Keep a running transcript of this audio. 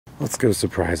Let's go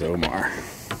surprise Omar.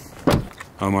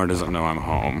 Omar doesn't know I'm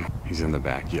home. He's in the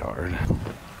backyard.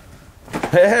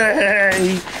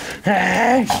 Hey!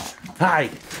 Hey! Hi!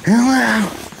 Hello!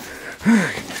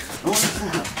 What's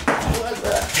up?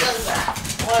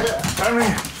 Come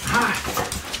here! Hi!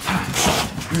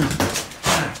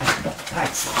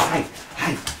 Hi!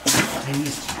 I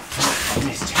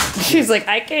missed you. She's like,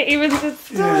 I can't even sit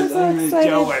still. I'm so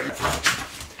excited.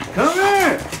 Come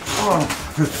here! Oh.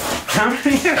 Come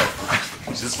here!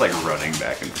 He's just like running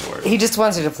back and forth. He just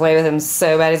wants you to play with him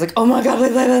so bad. He's like, oh my god,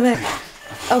 play.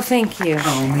 Oh, thank you.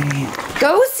 Oh, man.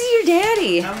 Go see your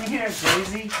daddy. Come here,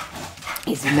 Daisy.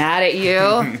 He's mad at you.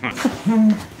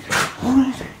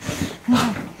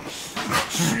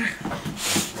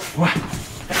 What?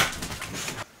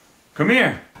 Come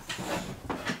here.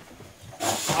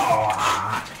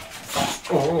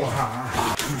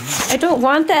 I don't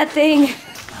want that thing.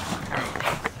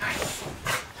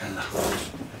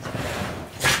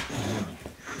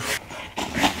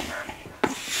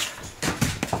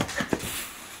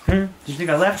 Did you think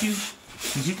I left you?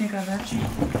 Did you think I left you?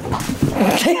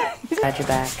 Glad you're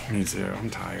back. Me too. I'm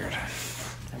tired.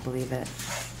 I believe it.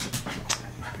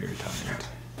 Very tired.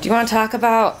 Do you want to talk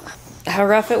about how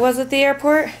rough it was at the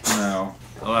airport? No.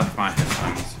 I left my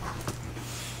headphones.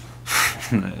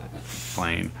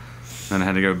 Plane. Then I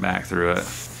had to go back through it.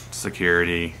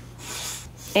 Security.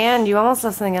 And you almost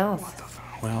left something else.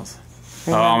 What else?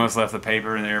 Oh, I almost left the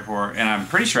paper in the airport. And I'm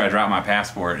pretty sure I dropped my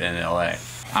passport in LA.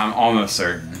 I'm almost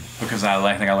certain. Because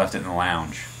I think I left it in the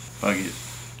lounge. Fuck it.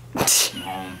 I'm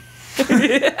home.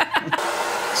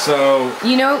 So,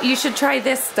 you know, you should try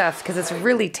this stuff because it's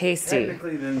really tasty.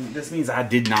 technically, then this means I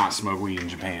did not smoke weed in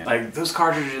Japan. Like those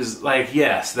cartridges, like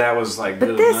yes, that was like.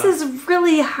 But this is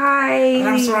really high.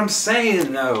 But that's what I'm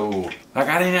saying, though. Like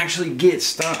I didn't actually get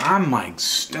stoned. I'm like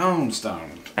stoned.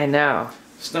 I know.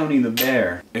 Stony the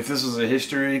Bear. If this was a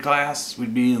history class,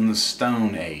 we'd be in the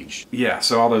Stone Age. Yeah.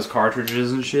 So all those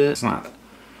cartridges and shit. It's not.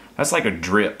 That's like a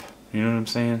drip. You know what I'm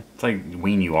saying? It's like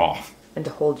wean you off. And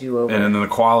to hold you over. And then the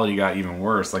quality got even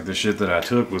worse. Like the shit that I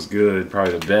took was good,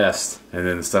 probably the best. And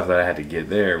then the stuff that I had to get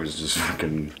there was just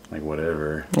fucking like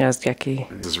whatever. Yeah, it's yucky.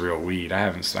 This is real weed.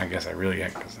 I guess I really,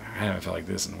 because I haven't felt like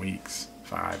this in weeks.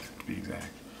 5 to be exact.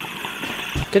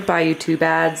 Goodbye, you two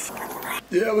bads.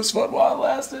 Yeah, it was fun while it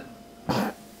lasted.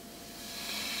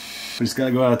 We just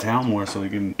gotta go out of town more so we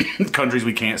can, countries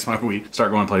we can't smoke weed. Start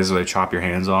going places where they chop your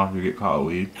hands off, you get caught with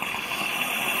weed.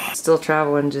 Still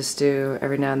travel and just do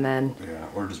every now and then. Yeah,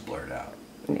 or just blur it out.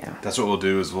 Yeah. That's what we'll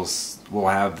do is we'll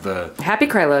have the Happy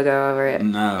Cry logo over it.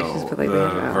 No, put, like, the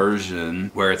the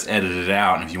version where it's edited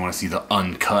out, and if you want to see the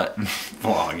uncut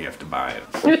vlog, you have to buy it.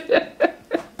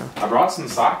 I brought some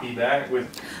sake back with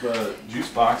the juice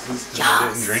boxes because I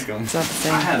didn't drink them. It's not the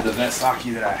same. I had the best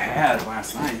sake that I had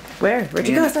last night. Where? Where'd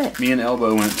you go last night? Me and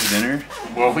Elbow went to dinner.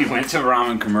 Well, we went to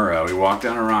Ramen Kimura. We walked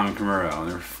down to Ramen Kimura, and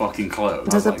they were fucking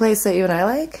closed. Is it a place that you and I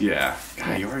like? Yeah.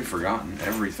 God, you've already forgotten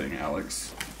everything,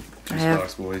 Alex. I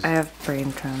have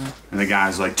brain trauma. And the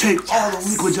guy's like, take all the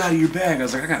liquids out of your bag. I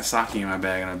was like, I got sake in my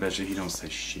bag, and I bet you he don't say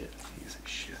shit. He say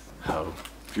shit. Ho.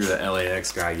 If you're the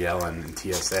LAX guy yelling in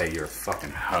TSA, you're a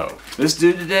fucking hoe. This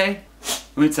dude today,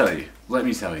 let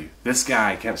me tell you, this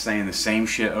guy kept saying the same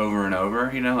shit over and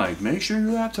over, you know, like, make sure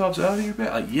your laptop's out of your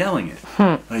bag, like yelling it.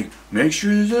 Like, make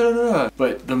sure,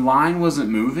 but the line wasn't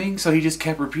moving, so he just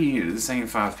kept repeating it to the same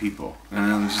 5 people.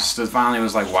 And then finally it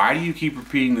was like, why do you keep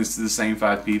repeating this to the same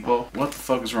 5 people? What the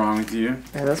fuck is wrong with you?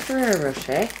 Are those for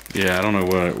Rocher? Yeah, I don't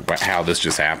know how this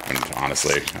just happened,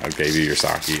 honestly. I gave you your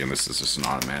sake, and this is just an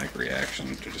automatic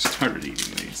reaction to just started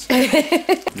eating these.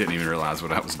 Didn't even realize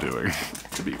what I was doing,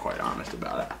 to be quite honest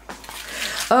about it.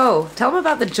 Oh, tell him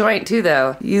about the joint too,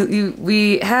 though.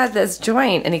 We had this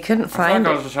joint and he couldn't find it.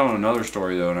 I was just telling another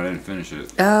story though, and I didn't finish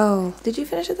it. Oh, did you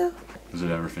finish it though? Was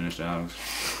it ever finished, Alex?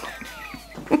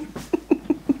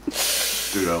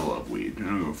 Dude, I love weed. I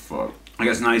don't give a fuck. I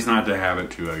guess nice not to have it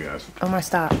too, I guess. Oh my,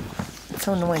 stop. It's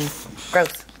so annoying.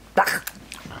 Gross. Ugh.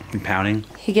 You pouting?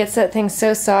 He gets that thing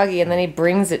so soggy and then he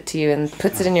brings it to you and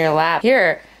puts it in your lap.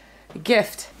 Here, a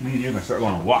gift. Me and you are gonna start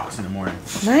going on walks in the morning.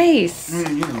 Nice.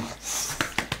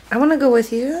 I want to go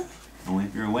with you. Only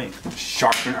if you're awake.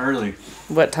 Sharp and early.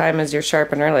 What time is your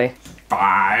sharp and early?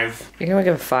 5. You're gonna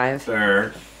give it 5.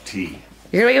 30.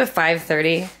 You're gonna give it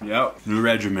 5:30. Yep. New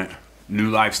regiment. New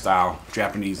lifestyle.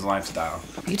 Japanese lifestyle.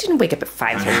 You didn't wake up at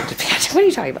 5:30. What are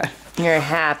you talking about? You're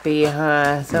happy,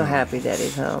 huh? So happy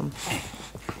Daddy's home.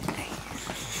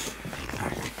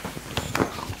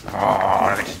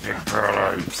 Oh, this big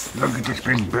belly. Look at this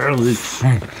big belly.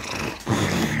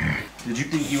 Did you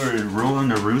think you were ruling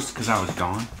the roost because I was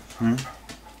gone? Hey.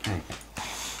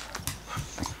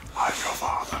 I'm your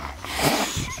father.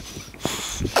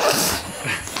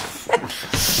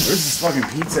 this fucking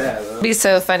pizza at? It'd be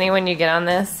so funny when you get on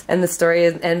this and the story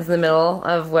ends in the middle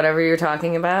of whatever you're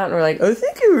talking about, and we're like, I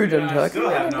think you were done talking. I still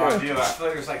have no idea. I feel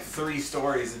like there's like 3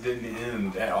 stories that didn't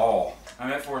end at all. I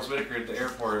met Forrest Whitaker at the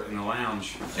airport in the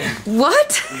lounge.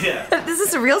 What? Yeah. Is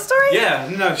this a real story? Yeah,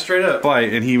 no, straight up.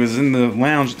 Flight, and he was in the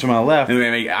lounge to my left, and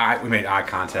we made eye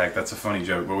contact. That's a funny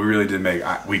joke, but we really did make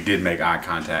eye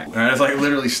contact. And I was like,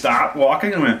 literally stopped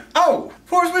walking and went, "Oh,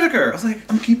 Forrest Whitaker." I was like,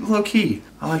 "I'm keeping low key.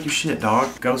 I like your shit,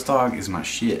 dog. Ghost dog is my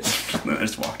shit." And then I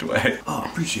just walked away. "Oh,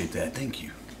 appreciate that. Thank you."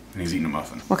 And he's eating a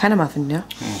muffin. What kind of muffin? No.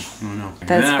 Oh, I don't know.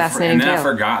 That's fascinating. And then I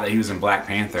forgot that he was in Black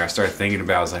Panther. I started thinking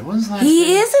about it. I was like, what was the last He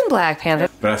thing? is in Black Panther.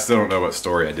 But I still don't know what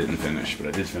story I didn't finish, but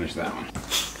I did finish that one.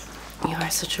 You are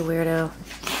such a weirdo.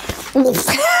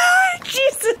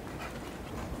 Jesus.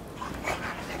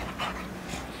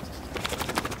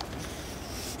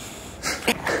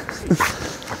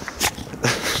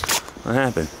 What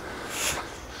happened?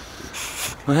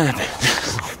 What happened?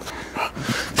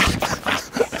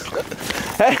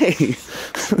 Hey! You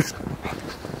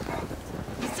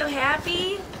so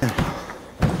happy?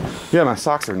 Yeah, my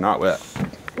socks are not wet.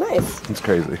 Nice. It's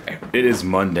crazy. It is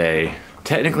Monday.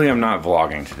 Technically, I'm not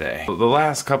vlogging today. The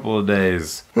last couple of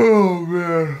days, oh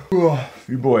man,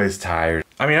 your boy is tired.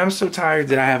 I mean, I'm so tired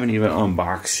that I haven't even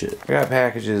unboxed shit. I got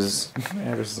packages,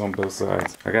 addresses on both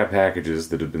sides. I got packages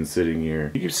that have been sitting here.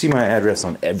 You can see my address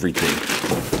on everything.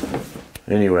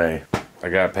 Anyway, I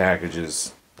got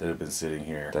packages that have been sitting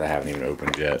here that I haven't even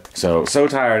opened yet. So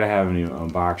tired I haven't even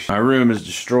unboxed. My room is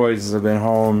destroyed since I've been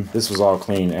home. This was all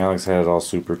clean. Alex had it all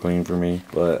super clean for me.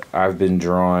 But I've been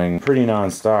drawing pretty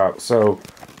non-stop. So,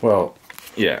 well,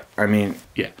 yeah. I mean,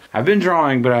 yeah. I've been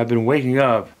drawing, but I've been waking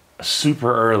up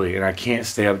super early and I can't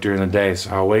stay up during the day, so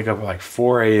I'll wake up at like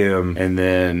 4 a.m. and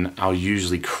then I'll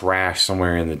usually crash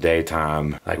somewhere in the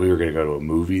daytime. Like we were gonna go to a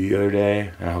movie the other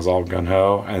day and I was all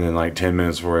gung-ho, and then like 10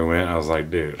 minutes before we went I was like,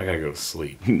 dude, I gotta go to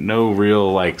sleep. No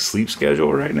real like sleep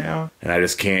schedule right now, and I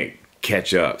just can't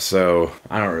catch up, so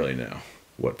I don't really know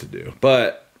what to do.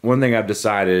 But one thing I've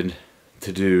decided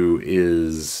to do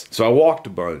is, so I walked a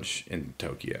bunch in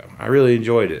Tokyo. I really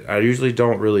enjoyed it. I usually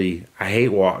don't really, I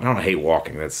don't hate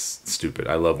walking, that's stupid.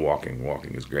 I love walking.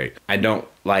 Walking is great. I don't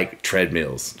like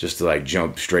treadmills, just to like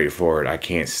jump straight forward. I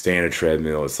can't stand a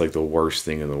treadmill. It's like the worst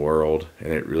thing in the world,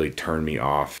 and it really turned me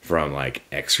off from like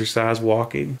exercise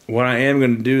walking. What I am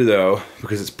gonna do though,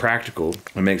 because it's practical,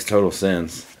 it makes total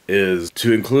sense, is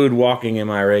to include walking in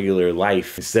my regular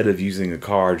life. Instead of using a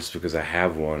car just because I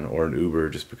have one, or an Uber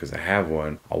just because I have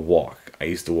one, I'll walk. I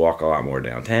used to walk a lot more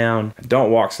downtown. I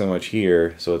don't walk so much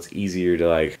here, so it's easier to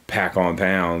like pack on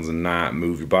pounds and not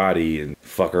move your body and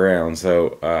fuck around.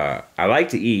 So I like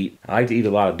to eat. I like to eat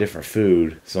a lot of different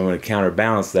food, so I'm gonna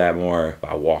counterbalance that more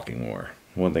by walking more.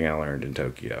 One thing I learned in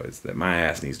Tokyo is that my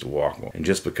ass needs to walk more. And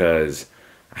just because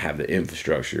I have the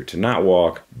infrastructure to not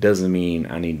walk doesn't mean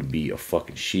I need to be a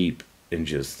fucking sheep and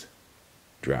just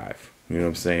drive. You know what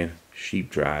I'm saying? Sheep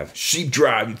drive. Sheep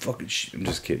drive, you fucking sheep. I'm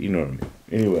just kidding. You know what I mean.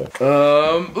 Anyway.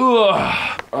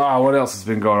 What else has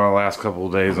been going on the last couple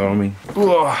of days on me?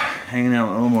 Hanging out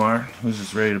with Omar, who's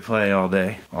just ready to play all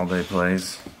day. All day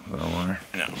plays with Omar.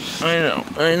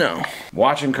 I know.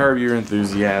 Watching Curb Your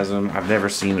Enthusiasm. I've never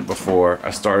seen it before.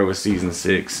 I started with season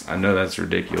 6. I know that's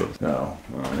ridiculous. No,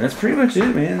 that's pretty much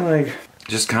it, man. Like,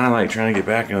 just kind of like trying to get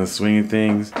back into the swing of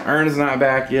things. Ernest is not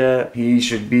back yet. He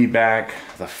should be back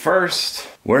the 1st.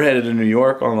 We're headed to New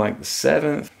York on like the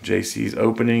 7th. JC's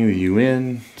opening, the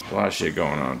UN. There's a lot of shit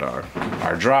going on, dog.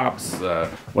 Our drops,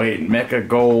 Mecca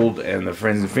Gold, and the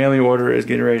Friends and Family order is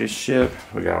getting ready to ship.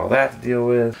 We got all that to deal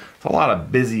with. It's a lot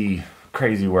of busy,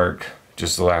 crazy work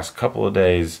just the last couple of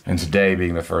days, and today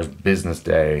being the first business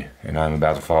day, and I'm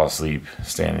about to fall asleep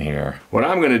standing here. What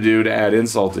I'm gonna do to add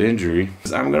insult to injury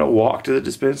is I'm gonna walk to the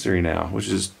dispensary now, which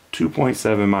is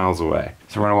 2.7 miles away.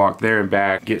 So we're gonna walk there and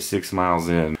back, get 6 miles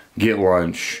in, get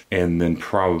lunch, and then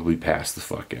probably pass the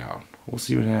fuck out. We'll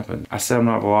see what happens. I said I'm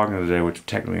not vlogging today, which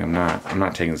technically I'm not. I'm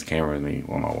not taking this camera with me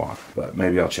while I walk, but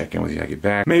maybe I'll check in with you when I get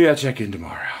back. Maybe I'll check in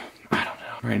tomorrow. I don't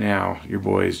know. Right now, your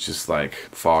boy is just like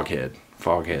foghead.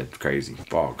 Foghead, crazy.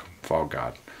 Fog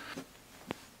god.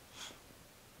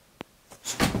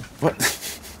 What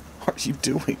are you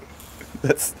doing?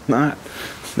 That's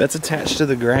attached to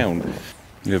the ground.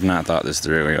 You have not thought this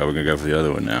through. We're gonna go for the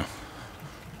other one now.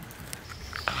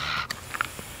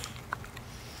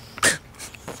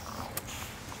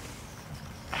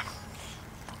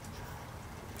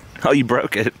 Oh, you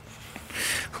broke it.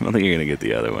 I don't think you're gonna get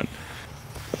the other one.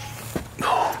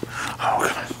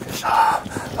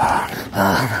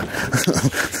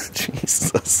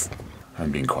 Jesus.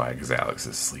 I'm being quiet because Alex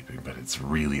is sleeping, but it's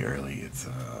really early. It's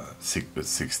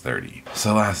 6:30.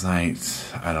 So last night,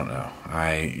 I don't know,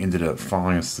 I ended up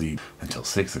falling asleep until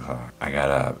 6 o'clock. I got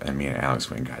up and me and Alex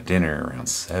went and got dinner around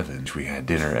 7. We had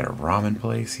dinner at a ramen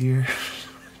place here.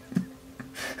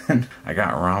 And I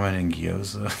got ramen and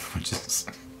gyoza, which is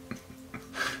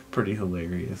pretty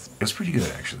hilarious. It was pretty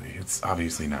good, actually. It's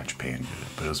obviously not Japan good,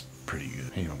 but it was pretty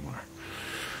good. Hey, Omar.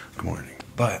 Good morning.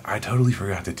 But I totally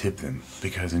forgot to tip them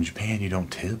because in Japan you don't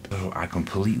tip. So I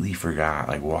completely forgot,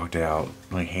 like walked out,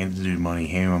 like handed the dude money,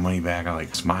 handed my money back. I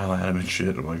like smile at him and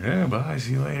shit. I'm like, hey, bye,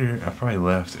 see you later. I probably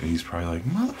left and he's probably like,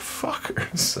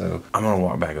 motherfucker. So I'm gonna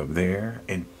walk back up there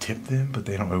and tip them, but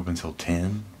they don't open till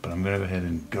 10. But I'm gonna go ahead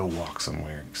and go walk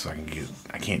somewhere so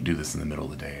I can't do this in the middle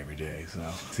of the day every day. So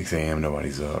 6 a.m.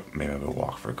 nobody's up. Maybe I'll go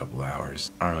walk for a couple hours.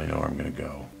 I don't really know where I'm gonna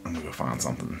go. I'm gonna go find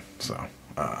something. So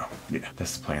yeah,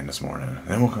 that's the plan this morning. And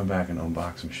then we'll come back and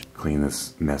unbox some shit. Clean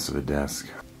this mess of a desk.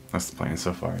 That's the plan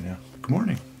so far now. Good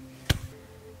morning.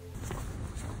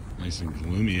 Nice and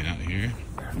gloomy out here.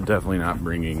 I'm definitely not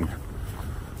bringing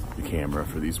the camera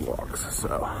for these walks,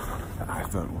 so the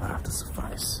iPhone will have to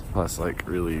suffice. Plus, like,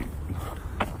 really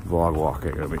vlog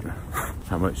walking, I mean,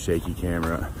 how much shaky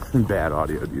camera and bad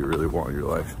audio do you really want in your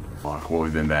life? Well,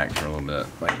 we've been back for a little bit,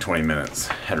 like 20 minutes.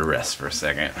 Had to rest for a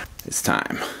second. It's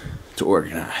time to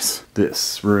organize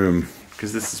this room,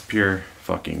 because this is pure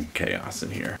fucking chaos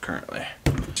in here currently.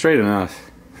 Straight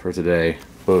enough for today.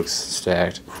 Books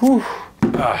stacked. Whew.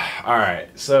 Alright,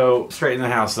 so straighten the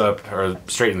house up, or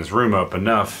straighten this room up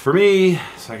enough for me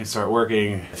so I can start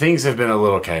working. Things have been a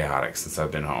little chaotic since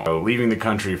I've been home. So leaving the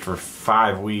country for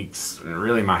 5 weeks, and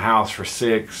really my house for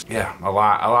 6. Yeah, a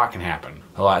lot can happen.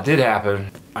 A lot did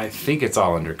happen. I think it's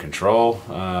all under control.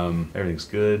 Everything's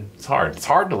good. It's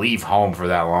hard to leave home for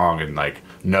that long and like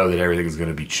know that everything's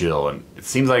gonna be chill, and it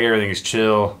seems like everything is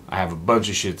chill. I have a bunch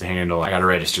of shit to handle. I gotta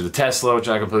register the Tesla, which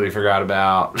I completely forgot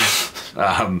about.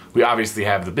 We obviously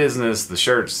have the business, the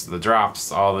shirts, the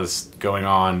drops, all this going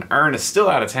on. Ern is still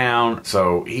out of town,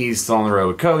 so he's still on the road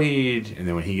with Coheed, and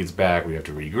then when he gets back, we have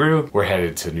to regroup. We're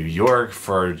headed to New York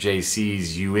for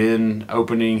JC's UN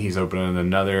opening. He's opening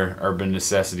another Urban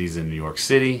Necessities in New York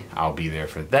City. I'll be there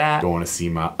for that. Going to see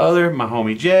my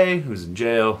homie Jay, who's in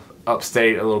jail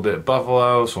upstate a little bit,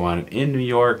 Buffalo, so I'm in New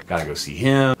York. Gotta go see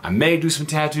him. I may do some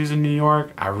tattoos in New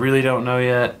York. I really don't know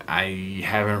yet. I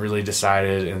haven't really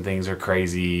decided, and things are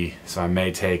crazy, so I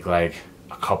may take like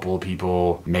a couple of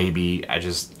people, maybe. I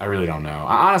really don't know.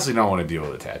 I honestly don't want to deal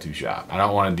with a tattoo shop. I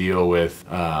don't want to deal with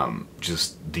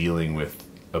just dealing with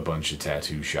a bunch of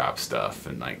tattoo shop stuff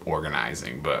and like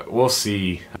organizing, but we'll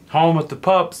see. Home with the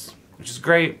pups, which is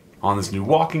great. On this new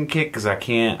walking kick, because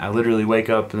I literally wake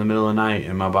up in the middle of the night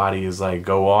and my body is like,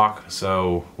 go walk.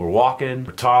 So we're walking,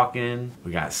 we're talking,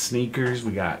 we got sneakers,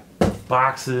 we got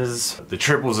boxes. The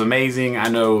trip was amazing. I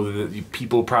know that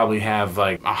people probably have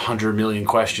like 100 million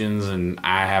questions and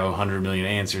I have 100 million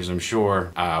answers, I'm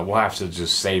sure. We'll have to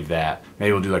just save that.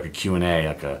 Maybe we'll do like a Q&A,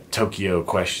 like a Tokyo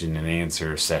question and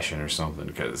answer session or something,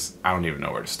 because I don't even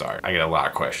know where to start. I get a lot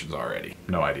of questions already.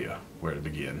 No idea where to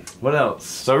begin. What else?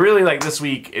 So really, like, this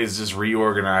week is just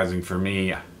reorganizing for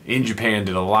me. In Japan,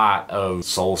 did a lot of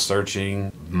soul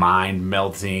searching, mind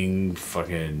melting,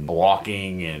 fucking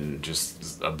walking, and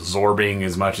just absorbing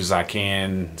as much as I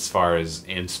can as far as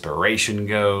inspiration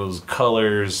goes,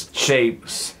 colors,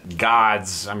 shapes,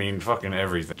 gods, I mean, fucking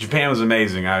everything. Japan was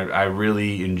amazing. I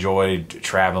really enjoyed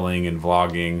traveling and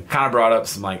vlogging. Kind of brought up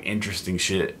some like interesting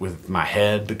shit with my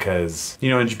head because,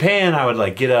 you know, in Japan I would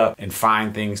like get up and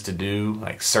find things to do,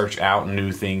 like search out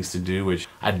new things to do, which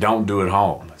I don't do at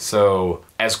home. So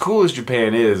as cool as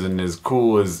Japan is, and as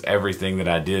cool as everything that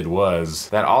I did was,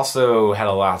 that also had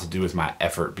a lot to do with my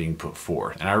effort being put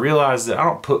forth. And I realized that I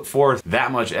don't put forth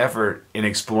that much effort in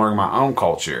exploring my own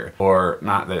culture, or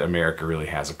not that America really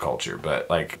has a culture,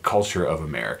 but like culture of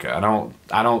America.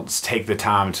 I don't take the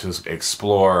time to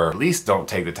explore, or at least don't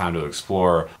take the time to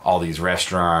explore all these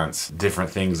restaurants,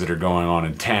 different things that are going on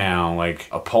in town, like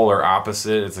a polar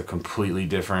opposite. It's a completely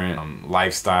different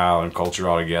lifestyle and culture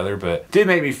altogether, but it did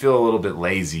make me feel a little bit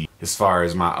lazy as far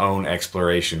as my own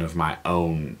exploration of my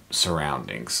own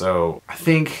surroundings. So I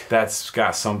think that's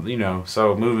got some, you know,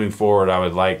 so moving forward, I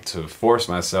would like to force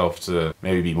myself to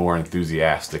maybe be more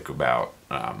enthusiastic about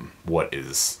what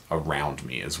is around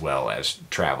me, as well as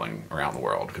traveling around the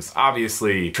world. Because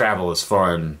obviously travel is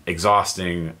fun,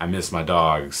 exhausting. I miss my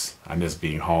dogs, I miss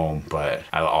being home, but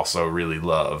I also really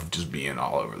love just being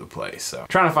all over the place. So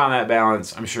trying to find that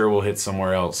balance. I'm sure we'll hit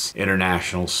somewhere else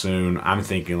international soon. I'm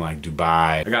thinking like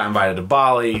Dubai. I got invited to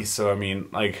Bali, so I mean,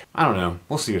 like, I don't know,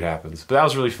 we'll see what happens. But that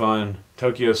was really fun.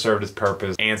 Tokyo served its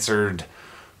purpose, answered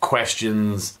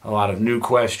questions, a lot of new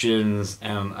questions,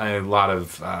 and a lot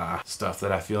of stuff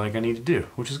that I feel like I need to do,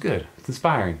 which is good. It's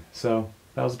inspiring. So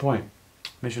that was the point.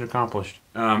 Mission accomplished.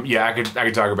 Yeah, I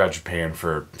could talk about Japan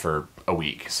for a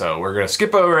week, so we're gonna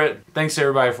skip over it. Thanks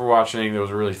everybody for watching. There was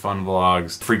a really fun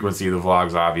vlogs. The frequency of the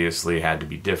vlogs obviously had to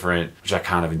be different, which I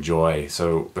kind of enjoy.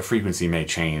 So the frequency may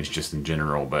change just in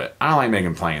general, but I don't like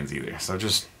making plans either. So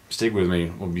just stick with me.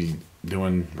 We'll be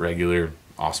doing regular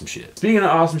awesome shit. Speaking of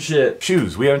awesome shit,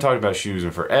 shoes. We haven't talked about shoes in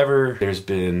forever. There's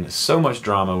been so much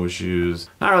drama with shoes.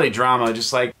 Not really drama,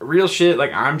 just like real shit.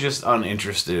 Like I'm just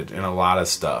uninterested in a lot of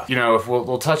stuff. You know, if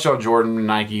we'll touch on Jordan and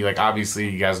Nike, like obviously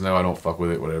you guys know I don't fuck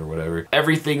with it, whatever.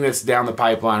 Everything that's down the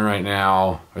pipeline right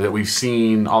now, or that we've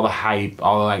seen, all the hype,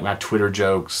 all the like my Twitter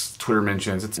jokes, Twitter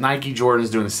mentions, it's Nike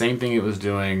Jordan's doing the same thing it was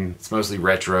doing. It's mostly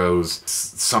retros.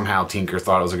 Somehow Tinker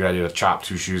thought it was a good idea to chop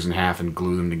two shoes in half and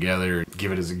glue them together,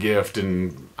 give it as a gift,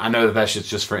 and I know that shit's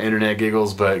just for internet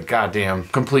giggles, but goddamn,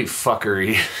 complete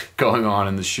fuckery going on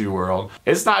in the shoe world.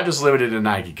 It's not just limited to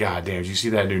Nike. Goddamn, did you see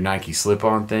that new Nike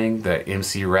slip-on thing? That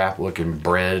MC wrap looking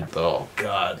bread? Oh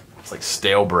god. It's like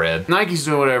stale bread. Nike's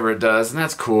doing whatever it does, and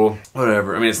that's cool.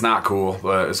 Whatever. I mean, it's not cool,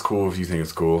 but it's cool if you think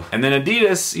it's cool. And then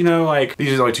Adidas, you know, like,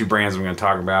 these are the only two brands I'm going to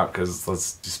talk about, because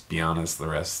let's just be honest, the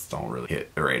rest don't really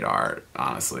hit the radar,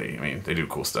 honestly. I mean, they do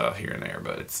cool stuff here and there,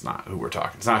 but it's not who we're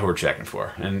talking. It's not who we're checking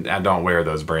for. And I don't wear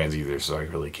those brands either, so I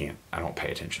really can't. I don't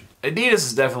pay attention. Adidas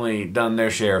has definitely done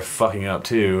their share of fucking up,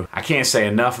 too. I can't say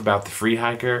enough about the Free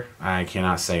Hiker. I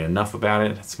cannot say enough about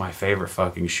it. It's my favorite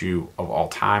fucking shoe of all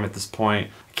time at this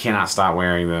point. Cannot stop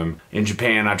wearing them. In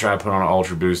Japan, I try to put on an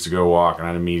Ultra Boost to go walk, and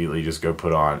I'd immediately just go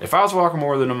put on. If I was walking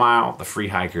more than a mile, the Free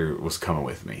Hiker was coming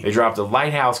with me. They dropped a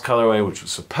Lighthouse colorway, which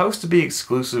was supposed to be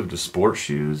exclusive to sports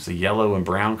shoes, the yellow and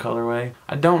brown colorway.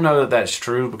 I don't know that that's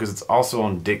true because it's also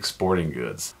on Dick's Sporting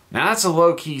Goods. Now that's a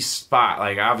low-key spot.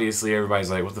 Like, obviously everybody's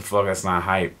like, what the fuck, that's not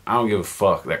hype. I don't give a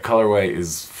fuck. That colorway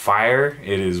is fire.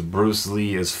 It is Bruce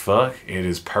Lee as fuck. It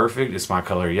is perfect. It's my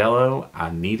color yellow. I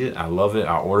need it. I love it.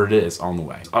 I ordered it. It's on the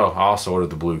way. Oh, I also ordered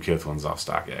the blue Kith ones off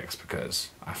StockX because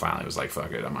I finally was like,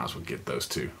 fuck it, I might as well get those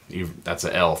too. That's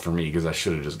an L for me because I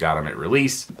should have just got them at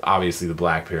release. Obviously the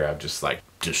black pair I've just like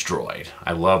destroyed.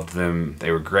 I loved them.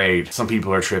 They were great. Some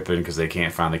people are tripping because they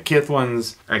can't find the Kith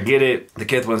ones. I get it. The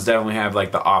Kith ones definitely have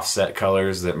like the offset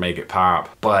colors that make it pop,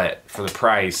 but for the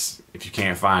price, if you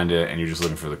can't find it and you're just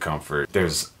looking for the comfort,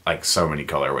 there's like so many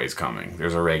colorways coming.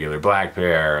 There's a regular black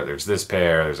pair, there's this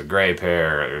pair, there's a gray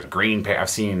pair, there's a green pair. I've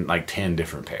seen like 10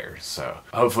 different pairs. So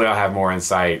hopefully I'll have more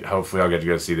insight. Hopefully I'll get to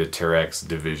go see the T-Rex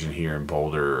division here in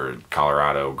Boulder or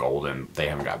Colorado, Golden. They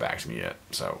haven't got back to me yet.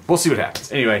 So we'll see what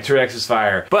happens. Anyway, T-Rex is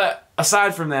fire. But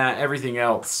aside from that, everything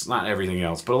else, not everything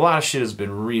else, but a lot of shit has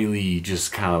been really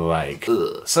just kind of like,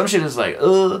 ugh. Some shit is like,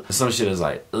 ugh. Some shit is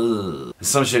like, ugh.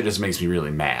 Some shit just makes me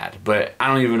really mad. But I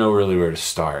don't even know really where to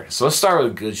start. So let's start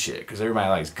with good shit, because everybody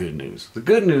likes good news. The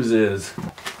good news is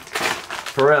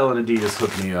Pharrell and Adidas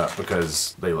hooked me up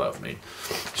because they love me.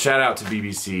 Shout out to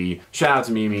BBC, shout out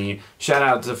to Mimi, shout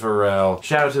out to Pharrell,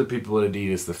 shout out to the people at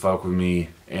Adidas that fuck with me,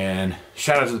 and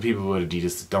shout out to the people at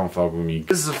Adidas that don't fuck with me.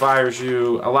 This is a fire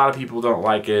shoe. A lot of people don't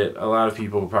like it. A lot of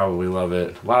people probably love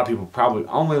it. A lot of people probably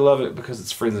only love it because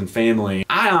it's Friends and Family.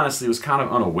 I honestly was kind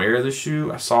of unaware of this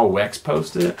shoe. I saw Wex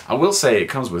post it. I will say it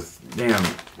comes with, damn,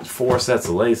 4 sets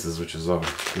of laces, which is with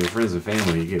Friends and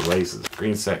Family, you get laces.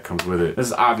 Green set comes with it. This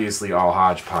is obviously all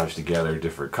hodgepodge together,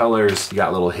 different colors. You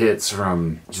got little hits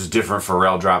from just different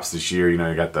Pharrell drops this year. You know,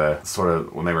 you got the sort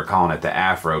of, when they were calling it the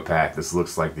Afro Pack, this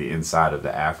looks like the inside of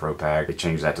the Afro Pack. They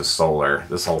changed that to Solar.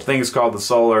 This whole thing is called the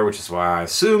Solar, which is why I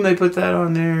assume they put that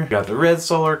on there. You got the red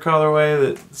Solar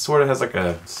colorway that sort of has like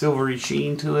a silvery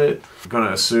sheen to it. I'm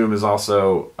gonna assume is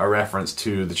also a reference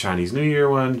to the Chinese New Year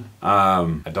one.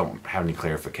 I don't have any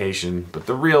clarification, but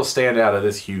the real standout of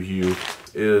this hue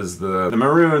is the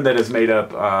maroon that is made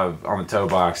up of on the toe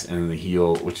box and the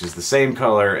heel, which is the same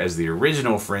color as the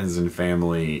original Friends and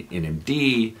Family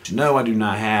NMD, which no, I do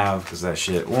not have, because that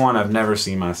shit, 1, I've never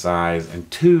seen my size, and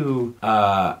 2,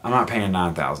 I'm not paying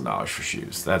 $9,000 for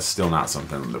shoes. That's still not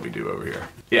something that we do over here.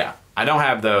 Yeah. I don't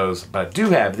have those, but I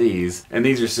do have these, and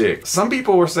these are sick. Some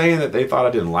people were saying that they thought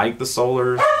I didn't like the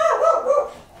Solars,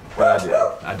 but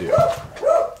I do.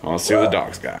 Well, let's see what the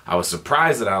dog's got. I was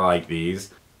surprised that I like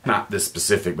these. Not this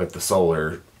specific, but the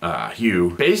Solar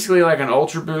hue. Basically like an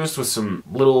Ultra Boost with some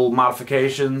little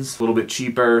modifications, a little bit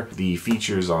cheaper. The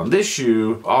features on this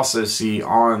shoe also see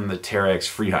on the T-Rex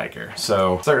Free Hiker.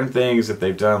 So certain things that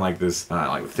they've done, like this,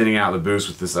 like thinning out the boost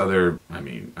with this other,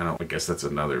 I guess that's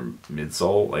another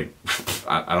midsole. Like,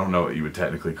 I don't know what you would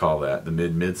technically call that. The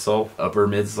midsole, upper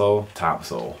midsole, top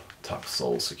sole. Top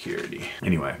sole security.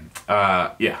 Anyway,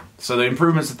 yeah. So the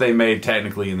improvements that they made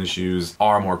technically in the shoes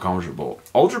are more comfortable.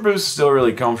 Ultra Boost is still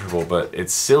really comfortable, but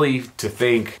it's silly to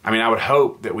think, I mean, I would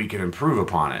hope that we could improve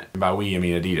upon it. By we, I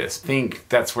mean Adidas. I think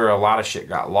that's where a lot of shit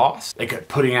got lost. They kept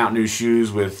putting out new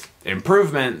shoes with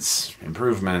improvements,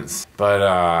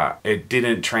 but it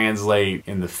didn't translate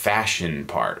in the fashion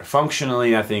part.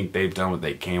 Functionally, I think they've done what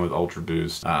they can with Ultra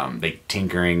Boost. They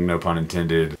tinkering, no pun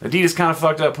intended. Adidas kind of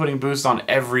fucked up putting Boost on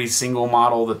every single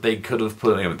model that they could have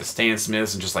put, with the Stan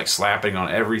Smiths and just like slapping on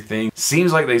everything.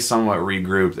 Seems like they somewhat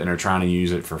regrouped and are trying to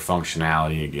use it for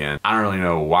functionality again. I don't really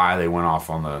know why they went off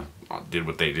on did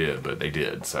what they did, but they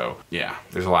did. So yeah,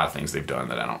 there's a lot of things they've done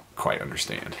that I don't quite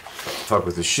understand. Fuck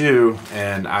with the shoe,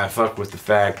 and I fuck with the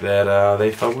fact that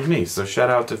they fuck with me. So shout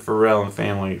out to Pharrell and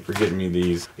Phamily for getting me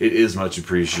these. It is much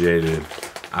appreciated.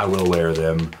 I will wear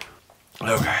them.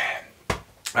 Okay.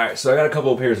 Alright, so I got a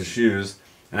couple of pairs of shoes,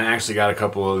 and I actually got a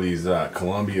couple of these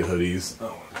Columbia hoodies.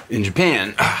 In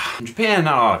Japan, not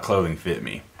a lot of clothing fit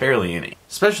me. Barely any.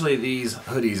 Especially these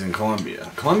hoodies in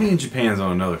Columbia. Columbia in Japan's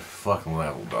on another fucking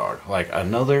level, dog. Like,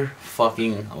 another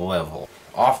fucking level.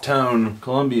 Off-tone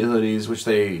Columbia hoodies, which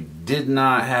they did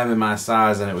not have in my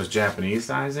size, and it was Japanese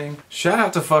sizing. Shout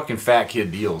out to fucking Fat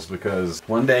Kid Deals, because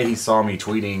one day he saw me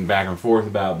tweeting back and forth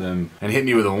about them and hit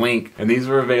me with a link, and these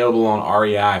were available on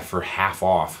REI for half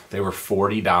off. They were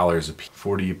 $40 a piece.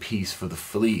 40 a piece for the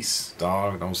fleece.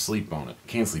 Dog, don't sleep on it.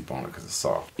 Can't sleep on it because it's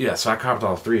soft. Yeah, so I copped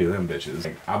all 3 of them bitches.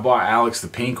 Like, I bought Alex the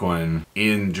pink one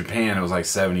in Japan. It was like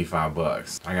 75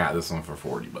 bucks. I got this one for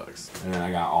 40 bucks. And then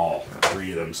I got all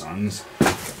 3 of them sons.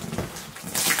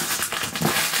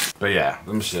 But yeah,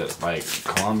 them shit, like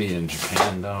Columbia and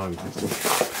Japan, dog.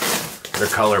 Their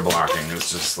color blocking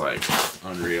is just like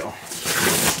unreal.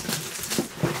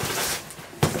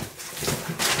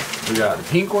 We got the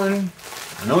pink one.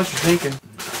 I know what you're thinking.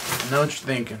 I know what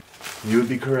you're thinking. You would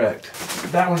be correct.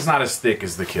 That one's not as thick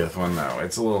as the Kith one though.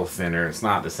 It's a little thinner. It's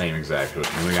not the same exact hood.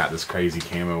 And we got this crazy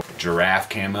camo, giraffe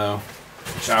camo,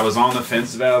 which I was on the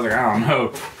fence about. I was like, I don't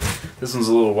know. This one's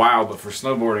a little wild, but for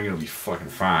snowboarding, it'll be fucking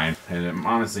fine. And it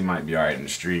honestly might be alright in the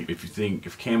street.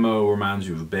 If camo reminds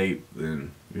you of a bait,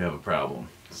 then you have a problem.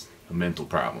 It's a mental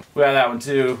problem. We got that one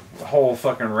too. The whole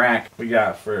fucking rack we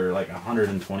got for like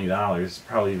 $120,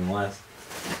 probably even less.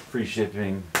 Free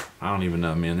shipping. I don't even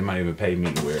know, man. They might even pay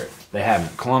me to wear it. They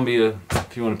haven't. Columbia,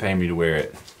 if you want to pay me to wear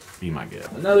it, be my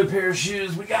guest. Another pair of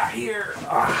shoes we got here.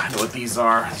 I know what these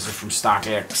are. These are from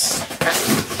StockX.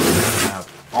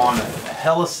 On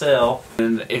hella sale.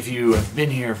 And if you have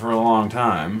been here for a long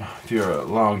time, if you're a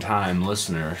long time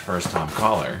listener, first time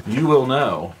caller, you will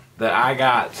know that I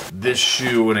got this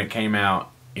shoe when it came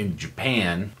out in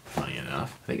Japan. Funny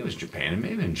enough, I think it was Japan. It may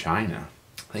have been China.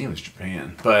 I think it was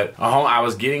Japan. But I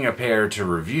was getting a pair to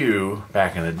review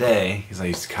back in the day, because I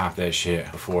used to cop that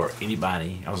shit before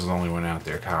anybody. I was the only one out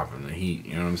there copping the heat,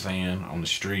 you know what I'm saying? On the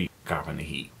street, copping the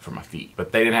heat for my feet.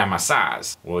 But they didn't have my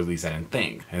size. Well, at least I didn't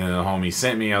think. And then the homie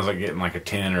sent me, I was like getting like a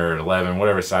 10 or 11,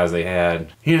 whatever size they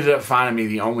had. He ended up finding me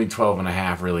the only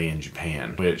 12.5 really in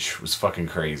Japan, which was fucking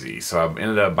crazy. So I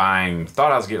ended up buying,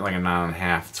 thought I was getting like a 9.5,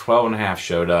 12.5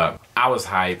 showed up. I was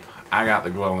hype. I got the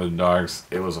glow in the darks.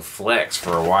 It was a flex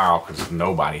for a while because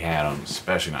nobody had them,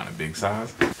 especially not a big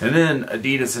size. And then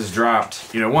Adidas has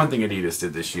dropped, you know, one thing Adidas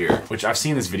did this year, which I've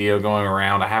seen this video going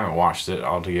around. I haven't watched it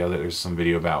all together. There's some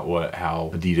video about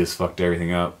how Adidas fucked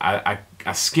everything up. I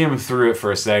skimmed through it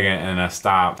for a second and I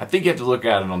stopped. I think you have to look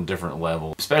at it on a different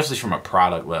level, especially from a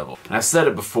product level. And I said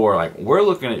it before, like, we're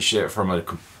looking at shit from a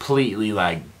completely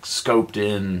like scoped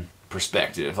in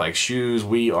perspective. Like shoes,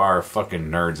 we are fucking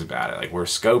nerds about it. Like we're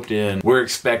scoped in. We're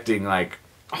expecting like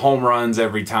home runs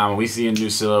every time we see a new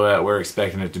silhouette. We're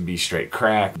expecting it to be straight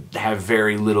crack. Have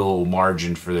very little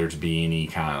margin for there to be any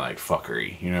kind of like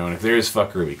fuckery, you know. And if there is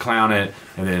fuckery, we clown it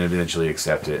and then eventually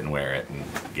accept it and wear it and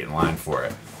get in line for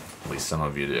it. At least some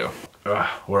of you do.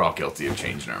 We're all guilty of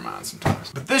changing our minds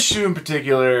sometimes. But this shoe in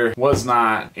particular was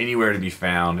not anywhere to be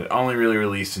found. It only really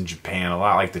released in Japan, a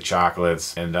lot like the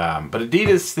chocolates. And but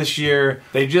Adidas this year,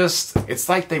 it's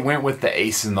like they went with the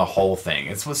ace in the hole thing.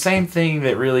 It's the same thing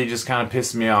that really just kind of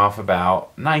pissed me off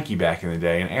about Nike back in the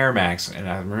day and Air Max. And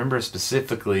I remember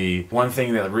specifically one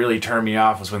thing that really turned me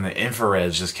off was when the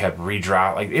infrareds just kept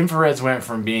redrop. Like infrareds went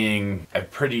from being a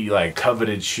pretty like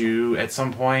coveted shoe at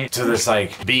some point to this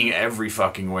like being me every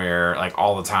fucking wear, like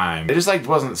all the time. It just like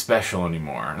wasn't special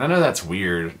anymore. And I know that's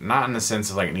weird, not in the sense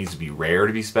of like it needs to be rare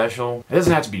to be special. It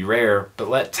doesn't have to be rare, but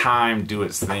let time do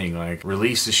its thing. Like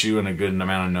release the shoe in a good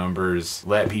amount of numbers,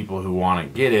 let people who want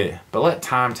it get it, but let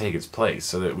time take its place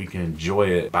so that we can enjoy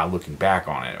it by looking back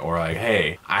on it. Or like,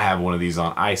 hey, I have one of these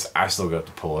on ice, I still got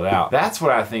to pull it out. That's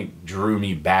what I think drew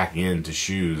me back into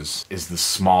shoes, is the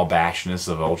small batchness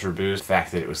of Ultra Boost. The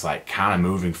fact that it was like kind of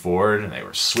moving forward and they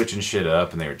were switching shit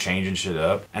up and they were changing shit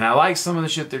up. And I like some of the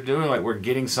shit they're doing. Like we're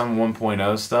getting some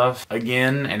 1.0 stuff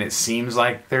again, and it seems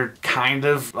like they're kind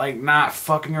of like not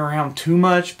fucking around too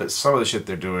much, but some of the shit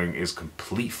they're doing is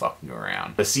complete fucking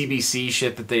around. The CBC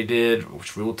shit that they did,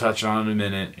 which we will touch on in a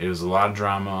minute, it was a lot of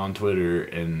drama on Twitter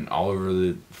and all over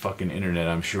the fucking internet,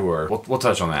 I'm sure. We'll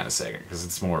touch on that in a second because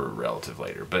it's more relative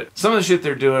later. But some of the shit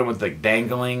they're doing with like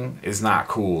dangling is not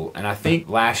cool. And I think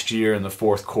last year in the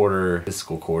fourth quarter,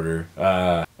 fiscal quarter,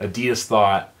 Adidas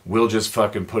thought, we'll just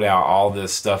fucking put out all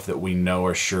this stuff that we know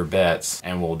are sure bets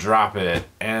and we'll drop it.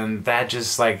 And that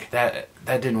just like, that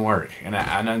didn't work. And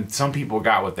I know some people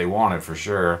got what they wanted for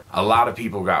sure. A lot of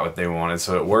people got what they wanted,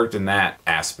 so it worked in that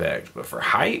aspect. But for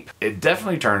hype, it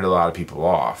definitely turned a lot of people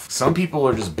off. Some people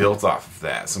are just built off of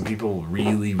that. Some people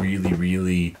really, really,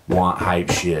 really want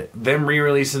hype shit. Them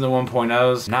re-releasing the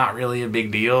 1.0s, not really a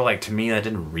big deal. Like to me, that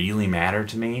didn't really matter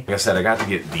to me. Like I said, I got to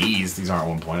get these. These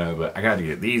aren't 1.0, but I got to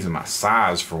get these in my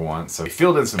size for once. So they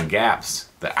filled in some gaps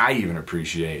that I even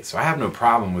appreciate. So I have no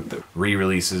problem with the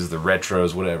re-releases, the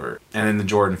retros, whatever. And then the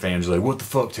Jordan fans are like, what the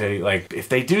fuck, Teddy? Like, if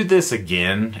they do this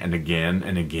again and again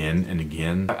and again and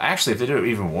again, actually, if they do it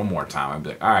even one more time, I'd be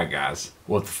like, all right, guys,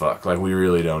 what the fuck? Like, we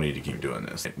really don't need to keep doing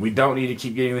this. We don't need to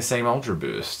keep getting the same Ultra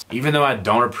Boost. Even though I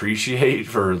don't appreciate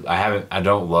I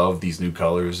don't love these new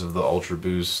colors of the Ultra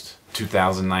Boost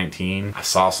 2019. I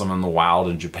saw some in the wild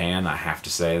in Japan. I have to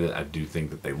say that I do think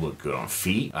that they look good on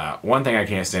feet. One thing I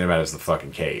can't stand about it is the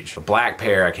fucking cage. The black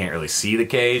pair, I can't really see the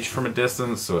cage from a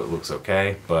distance, so it looks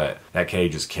okay, but that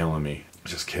cage is killing me.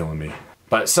 Just killing me.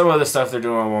 But some of the stuff they're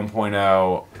doing on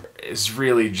 1.0 is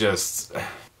really just...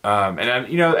 and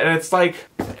it's like,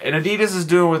 and Adidas is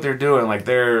doing what they're doing. Like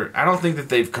I don't think that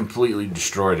they've completely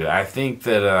destroyed it. I think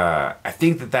that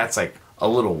that's like a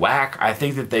little whack. I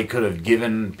think that they could have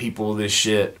given people this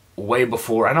shit way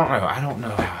before. I don't know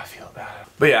how I feel about it.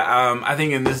 But yeah, I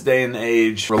think in this day and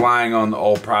age, relying on the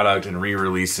old product and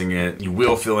re-releasing it, you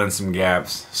will fill in some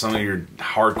gaps. Some of your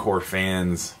hardcore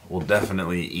fans will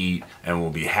definitely eat and will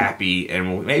be happy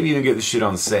and will maybe even get the shit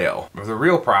on sale. But the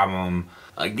real problem,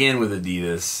 again with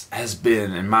Adidas, has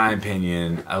been, in my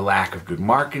opinion, a lack of good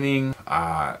marketing,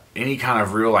 any kind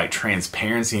of real like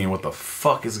transparency in what the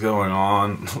fuck is going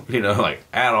on, like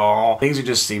at all. Things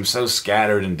just seem so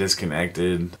scattered and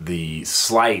disconnected. The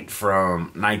slight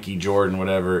from Nike, Jordan,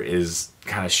 whatever, is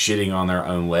kind of shitting on their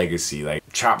own legacy, like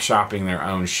chop shopping their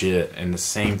own shit. And the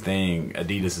same thing,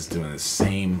 Adidas is doing the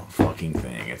same fucking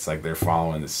thing. It's like they're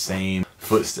following the same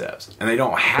footsteps, and they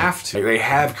don't have to. Like, they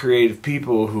have creative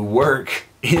people who work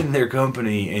in their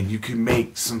company, and you can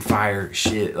make some fire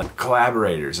shit, like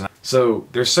collaborators. And so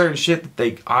there's certain shit that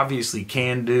they obviously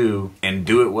can do and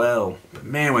do it well, but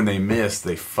man, when they miss,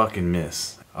 they fucking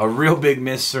miss. A real big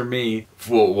miss for me,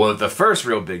 well, the first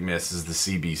real big miss is the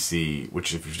CBC,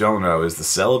 which if you don't know is the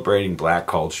Celebrating Black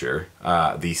Culture.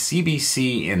 The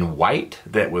CBC in white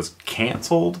that was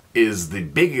canceled is the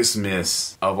biggest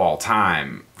miss of all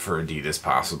time for Adidas,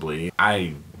 possibly.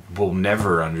 I will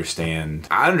never understand.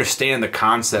 I understand the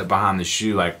concept behind the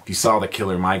shoe. Like, if you saw the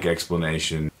Killer Mike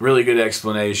explanation, really good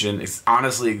explanation. It's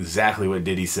honestly exactly what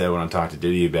Diddy said when I talked to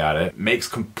Diddy about it. Makes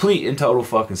complete and total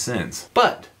fucking sense.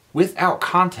 But without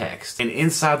context and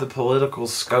inside the political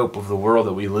scope of the world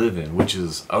that we live in, which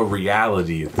is a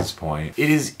reality at this point, it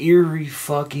is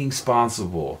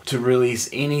irresponsible to release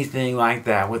anything like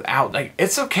that without, like,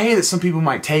 it's okay that some people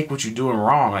might take what you're doing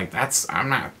wrong. Like, that's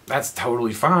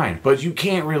totally fine. But you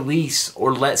can't release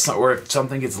or or if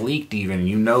something gets leaked even,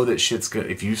 you know that shit's good.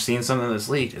 If you've seen something that's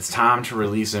leaked, it's time to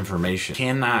release information. You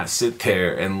cannot sit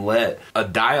there and let a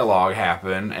dialogue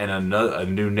happen and a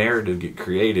new narrative get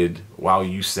created while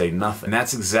you say nothing. And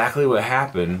that's exactly what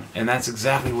happened, and that's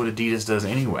exactly what Adidas does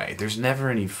anyway. There's never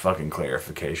any fucking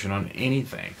clarification on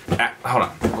anything. Hold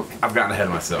on, I've gotten ahead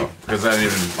of myself, because I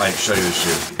didn't even like show you the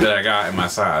shoe that I got in my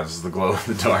size. This is the Glow in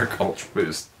the Dark Ultra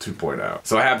Boost 2.0.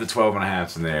 So I have the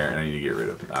 12.5s in there, and I need to get rid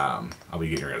of them. I'll be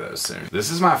getting rid of those soon. This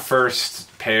is my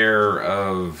first pair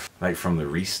of, like, from the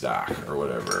restock or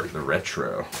whatever, the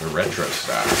retro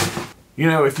stock. You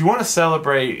know, if you want to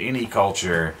celebrate any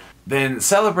culture, then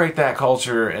celebrate that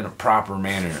culture in a proper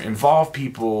manner. Involve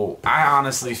people. I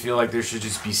honestly feel like there should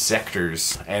just be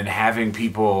sectors, and having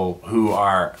people who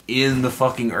are in the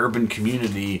fucking urban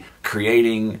community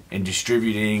creating and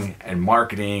distributing and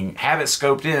marketing, have it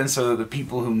scoped in so that the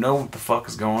people who know what the fuck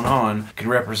is going on can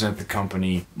represent the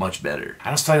company much better. I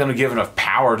just feel like they don't give enough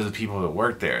power to the people that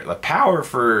work there. The power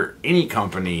for any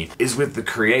company is with the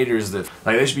creators that,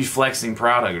 like, they should be flexing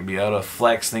product and be able to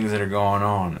flex things that are going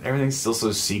on. Everything's still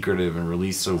so secretive and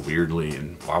released so weirdly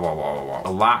and blah, blah, blah, blah, blah.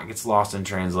 A lot gets lost in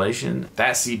translation.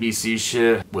 That CBC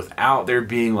shit, without there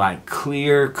being like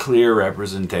clear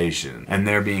representation and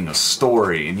there being a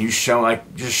story and you show,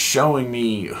 like, just showing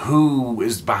me who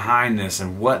is behind this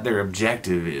and what their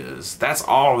objective is. That's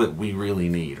all that we really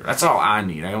need. That's all I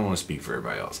need. I don't want to speak for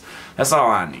everybody else. That's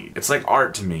all I need. It's like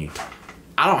art to me.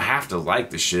 I don't have to like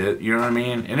the shit, you know what I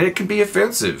mean? And it can be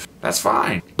offensive. That's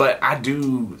fine. But I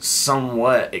do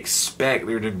somewhat expect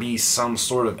there to be some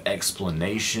sort of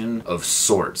explanation of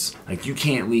sorts. Like, you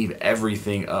can't leave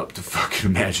everything up to fucking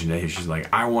imagination.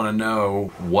 Like, I want to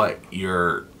know what you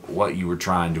were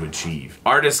trying to achieve.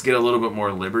 Artists get a little bit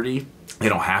more liberty. They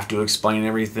don't have to explain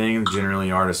everything.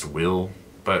 Generally, artists will.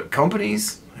 But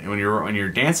companies, when you're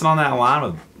dancing on that line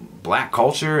with black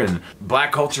culture, and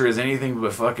black culture is anything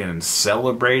but fucking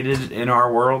celebrated in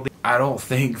our world, I don't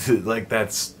think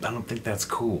that's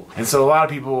cool. And so a lot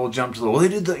of people will jump to well, they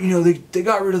did the, they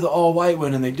got rid of the all white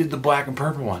one and they did the black and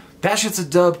purple one. That shit's a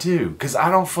dub too, because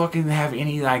I don't fucking have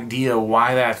any idea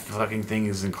why that fucking thing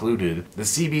is included. The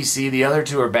CBC, the other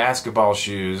two are basketball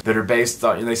shoes that are based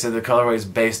on, they said the colorway is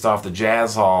based off the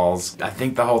jazz halls. I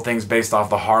think the whole thing's based off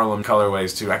the Harlem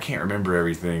colorways too. I can't remember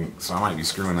everything, so I might be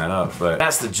screwing that up, but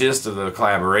that's the gist of the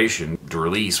collaboration, the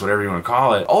release, whatever you want to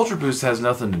call it. Ultra Boost has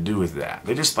nothing to do with that.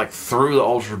 They just like threw the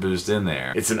Ultra Boost in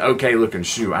there. It's an okay looking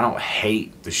shoe. I don't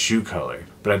hate the shoe color,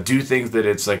 but I do think that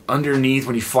it's like underneath,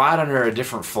 when you fly it under a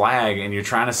different flag and you're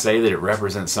trying to say that it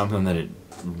represents something that it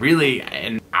really,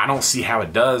 and I don't see how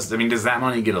it does. I mean, does that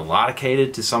money get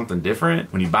allocated to something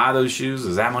different? When you buy those shoes,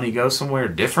 does that money go somewhere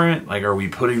different? Like, are we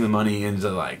putting the money into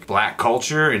like black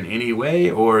culture in any way?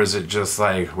 Or is it just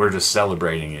like, we're just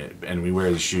celebrating it and we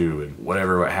wear the shoe and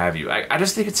whatever, what have you? I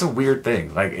just think it's a weird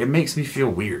thing. Like, it makes me feel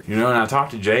weird, and I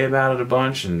talked to Jay about it a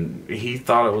bunch and he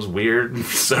thought it was weird.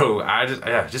 So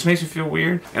it just makes me feel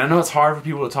weird. And I know it's hard for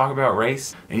people to talk about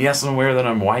race. And yes, I'm aware that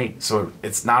I'm white, so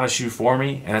it's not a shoe for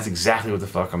me. And that's exactly what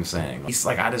the fuck I'm saying. He's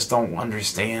like, I just don't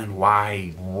understand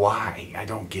why. I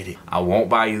don't get it. I won't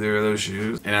buy either of those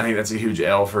shoes. And I think that's a huge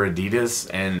L for Adidas.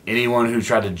 And anyone who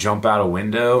tried to jump out a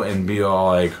window and be all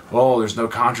like, oh, there's no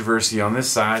controversy on this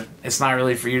side. It's not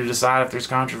really for you to decide if there's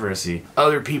controversy.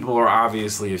 Other people are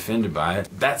obviously offended by it.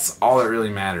 That's all that really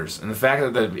matters. And the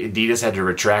fact that Adidas had to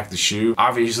retract the shoe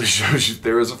obviously shows you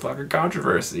there was a fucking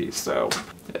controversy. So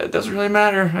it doesn't really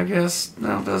matter, I guess.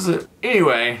 No, does it?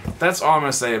 Anyway, that's all I'm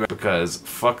gonna say about it, because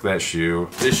fuck that shoe.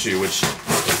 This shoe, which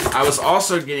I was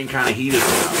also getting kind of heated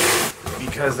about,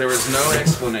 because there was no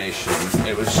explanation.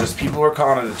 It was just people were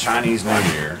calling it a Chinese New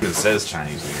Year. It says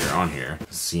Chinese New Year on here,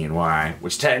 CNY,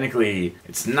 which technically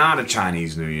it's not a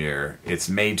Chinese New Year. It's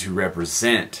made to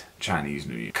represent Chinese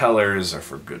New Year. Colors are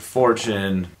for good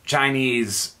fortune.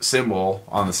 Chinese symbol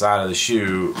on the side of the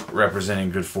shoe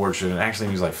representing good fortune. It actually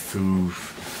means like fu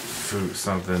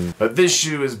something. But this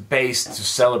shoe is based to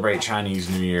celebrate Chinese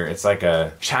New Year. It's like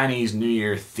a Chinese New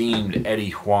Year themed Eddie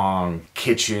Huang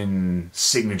kitchen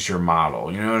signature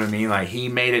model. You know what I mean? Like, he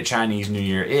made it Chinese New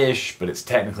Year-ish, but it's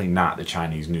technically not the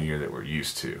Chinese New Year that we're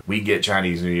used to. We get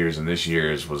Chinese New Year's, and this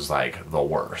year's was like the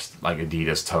worst. Like,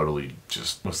 Adidas totally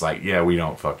just was like, yeah, we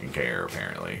don't fucking care,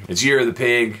 apparently. It's Year of the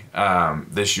Pig.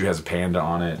 This shoe has a panda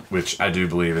on it, which I do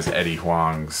believe is Eddie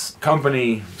Huang's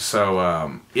company.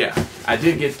 So, yeah, I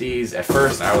did get these. At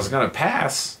first, I was gonna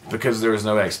pass because there was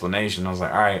no explanation. I was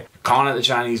like, all right, calling it the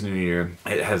Chinese New Year.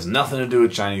 It has nothing to do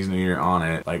with Chinese New Year on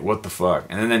it. Like, what the fuck?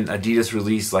 And then Adidas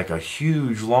released like a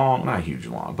huge, long, not huge,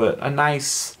 long, but a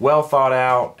nice, well thought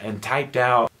out and typed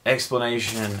out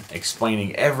explanation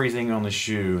explaining everything on the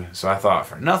shoe. So I thought,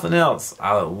 for nothing else,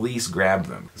 I'll at least grab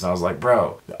them. So I was like,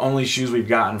 bro, the only shoes we've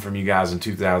gotten from you guys in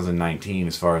 2019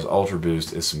 as far as Ultra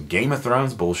Boost is some Game of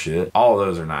Thrones bullshit. All of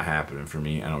those are not happening for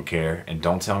me. I don't care. And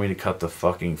don't tell me to cut the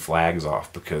fucking flags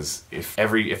off, because if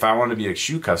I want to be a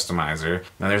shoe customizer,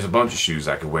 then there's a bunch of shoes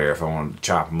I could wear if I wanted to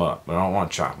chop them up. But I don't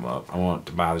want to chop them up. I want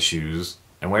to buy the shoes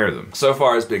and wear them. So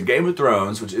far it's been Game of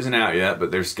Thrones, which isn't out yet, but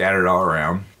they're scattered all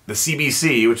around. The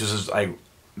CBC, which is like,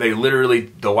 they literally,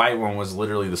 the white one was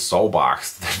literally the soul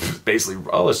box. Basically,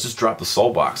 oh, let's just drop the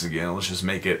soul box again. Let's just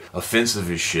make it offensive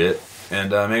as shit.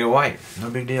 and make it white. No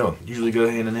big deal. Usually go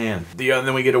hand in hand.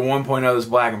 Then we get a 1.0 that's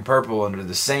black and purple under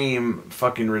the same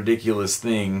fucking ridiculous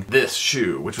thing. This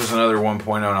shoe, which was another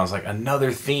 1.0, and I was like,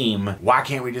 another theme. Why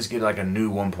can't we just get like a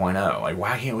new 1.0? Like,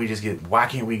 why can't we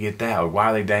get that? Like, why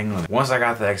are they dangling it? Once I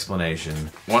got the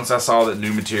explanation, once I saw that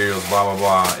new materials, blah, blah,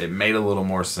 blah, it made a little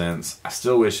more sense. I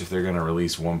still wish if they're going to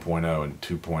release 1.0 and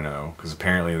 2.0, because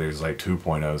apparently there's like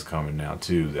 2.0s coming now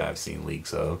too that I've seen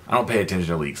leaks of. I don't pay attention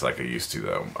to leaks like I used to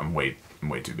though. I'm way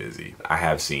too busy. I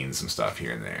have seen some stuff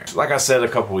here and there. Like I said a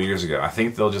couple of years ago, I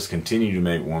think they'll just continue to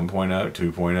make 1.0,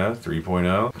 2.0,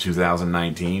 3.0,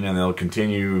 2019, and they'll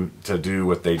continue to do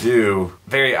what they do.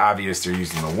 Very obvious they're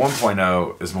using the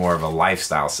 1.0 as more of a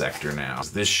lifestyle sector now.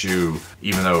 This shoe,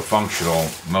 even though functional,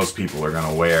 most people are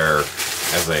gonna wear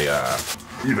as a,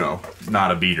 you know,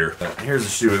 not a beater. Here's the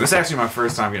shoe. This is actually my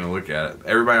first time getting a look at it.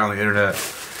 Everybody on the internet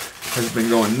has been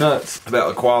going nuts about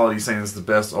the quality, saying it's the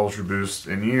best Ultra Boost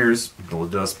in years. Little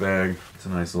dust bag. It's a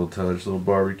nice little touch. Little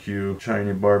barbecue.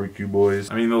 China barbecue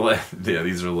boys. I mean, yeah,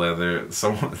 these are leather.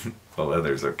 The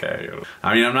leather's okay.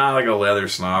 I mean, I'm not like a leather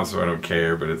snob, so I don't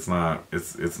care, but it's not,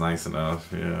 it's nice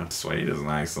enough, yeah. Suede is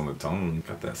nice on the tone.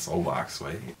 Got that sole box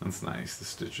suede. That's nice, the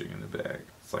stitching in the bag.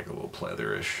 It's like a little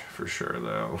pleatherish for sure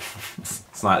though.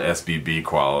 It's not SBB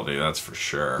quality, that's for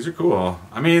sure. These are cool.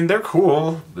 I mean, they're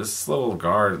cool. This little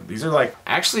guard, these are like,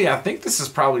 actually I think this is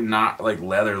probably not like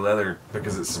leather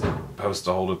because it's supposed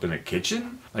to hold up in a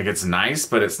kitchen. Like, it's nice,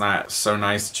 but it's not so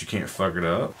nice that you can't fuck it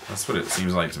up. That's what it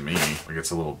seems like to me. Like,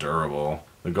 it's a little durable.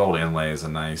 The gold inlay is a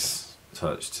nice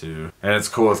touch too. And it's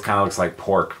cool, it kind of looks like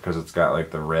pork because it's got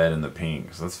like the red and the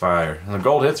pink, so that's fire. And the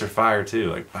gold hits are fire too,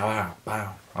 like wow,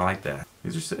 wow. I like that.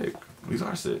 These are sick. These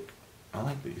are sick. I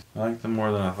like these. I like them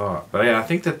more than I thought. But yeah, I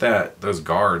think that those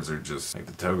guards are just like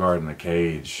the toe guard and the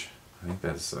cage. I think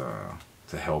that's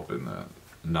to help in the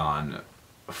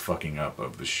non-fucking up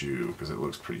of the shoe because it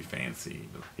looks pretty fancy.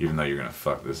 Even though you're gonna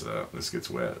fuck this up, this gets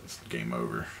wet, it's game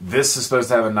over. This is supposed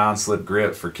to have a non-slip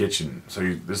grip for kitchen.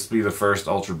 So this will be the first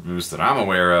Ultra Boost that I'm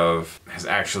aware of has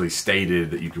actually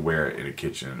stated that you could wear it in a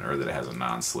kitchen or that it has a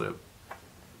non-slip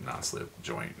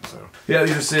joint. So yeah,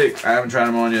 these are sick. I haven't tried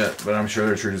them on yet, but I'm sure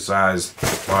they're true to size.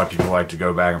 A lot of people like to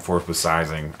go back and forth with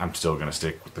sizing. I'm still gonna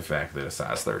stick with the fact that a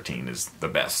size 13 is the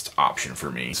best option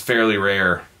for me. It's fairly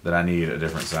rare that I need a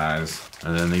different size.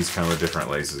 And then these come with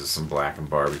different laces, some black and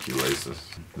barbecue laces.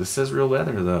 This says real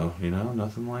leather though, you know,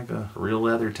 nothing like a real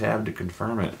leather tab to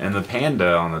confirm it. And the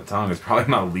panda on the tongue is probably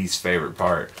my least favorite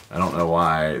part. I don't know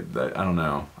why, I don't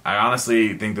know. I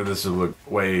honestly think that this would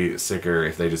look way sicker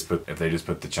if they just put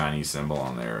the Chinese symbol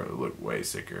on there. It would look way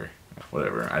sicker.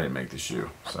 Whatever, I didn't make the shoe,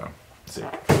 so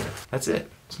that's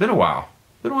it. It's been a while.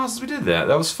 Been a while since we did that.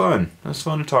 That was fun. It was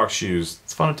fun to talk shoes.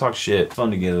 It's fun to talk shit. It's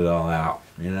fun to get it all out,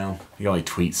 you know? You only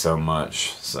tweet so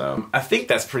much, so. I think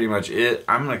that's pretty much it.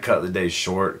 I'm gonna cut the day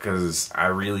short because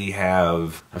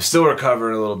I'm still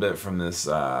recovering a little bit from this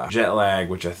jet lag,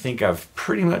 which I think I've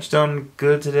pretty much done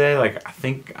good today. Like, I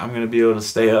think I'm gonna be able to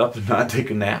stay up and not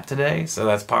take a nap today, so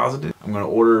that's positive. I'm gonna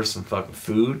order some fucking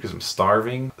food because I'm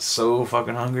starving. So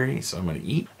fucking hungry, so I'm gonna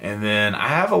eat. And then I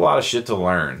have a lot of shit to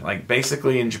learn. Like,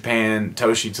 basically in Japan,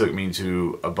 Toshi took me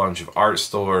to a bunch of art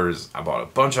stores. I bought a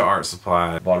bunch of art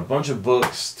supplies, bought a bunch of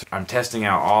books. I'm testing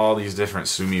out all these different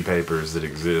sumi papers that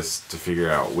exist to figure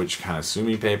out which kind of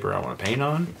sumi paper I want to paint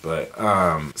on. But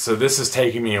so this is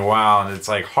taking me a while, and it's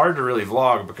like hard to really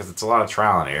vlog because it's a lot of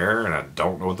trial and error, and I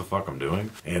don't know what the fuck I'm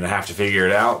doing. And I have to figure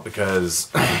it out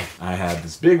because I have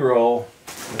this big roll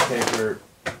of paper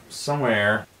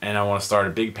somewhere and I want to start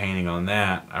a big painting on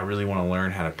that. I really want to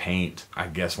learn how to paint, I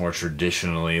guess, more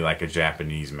traditionally like a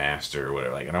Japanese master or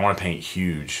whatever. Like, and I want to paint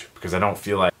huge because I don't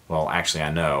feel like, well, actually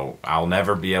I know I'll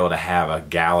never be able to have a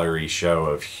gallery show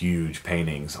of huge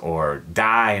paintings or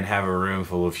die and have a room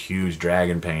full of huge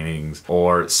dragon paintings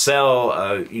or sell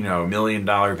a, you know, $1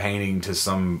 million painting to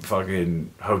some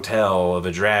fucking hotel of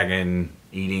a dragon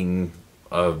eating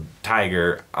a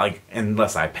tiger, like,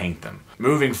 unless I paint them.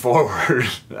 Moving forward,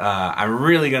 I'm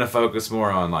really gonna focus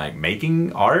more on like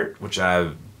making art, which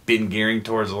I've been gearing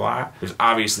towards a lot. There's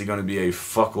obviously gonna be a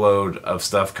fuckload of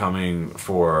stuff coming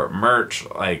for merch,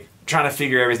 like trying to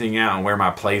figure everything out and where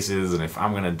my place is and if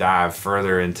I'm gonna dive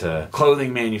further into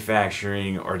clothing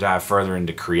manufacturing or dive further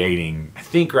into creating. I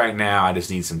think right now I just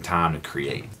need some time to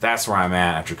create. That's where I'm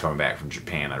at after coming back from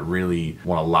Japan. I really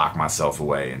want to lock myself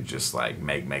away and just like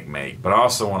make. But I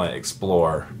also want to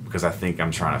explore because I think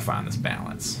I'm trying to find this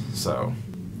balance. So,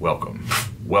 welcome.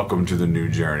 Welcome to the new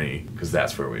journey because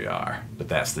that's where we are. But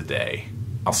that's the day.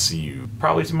 I'll see you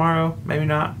probably tomorrow, maybe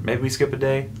not. Maybe we skip a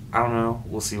day. I don't know.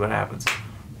 We'll see what happens.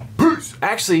 Peace!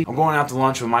 Actually, I'm going out to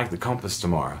lunch with Mike the Compass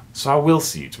tomorrow, so I will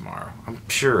see you tomorrow. I'm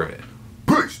sure of it.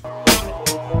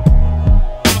 Bye.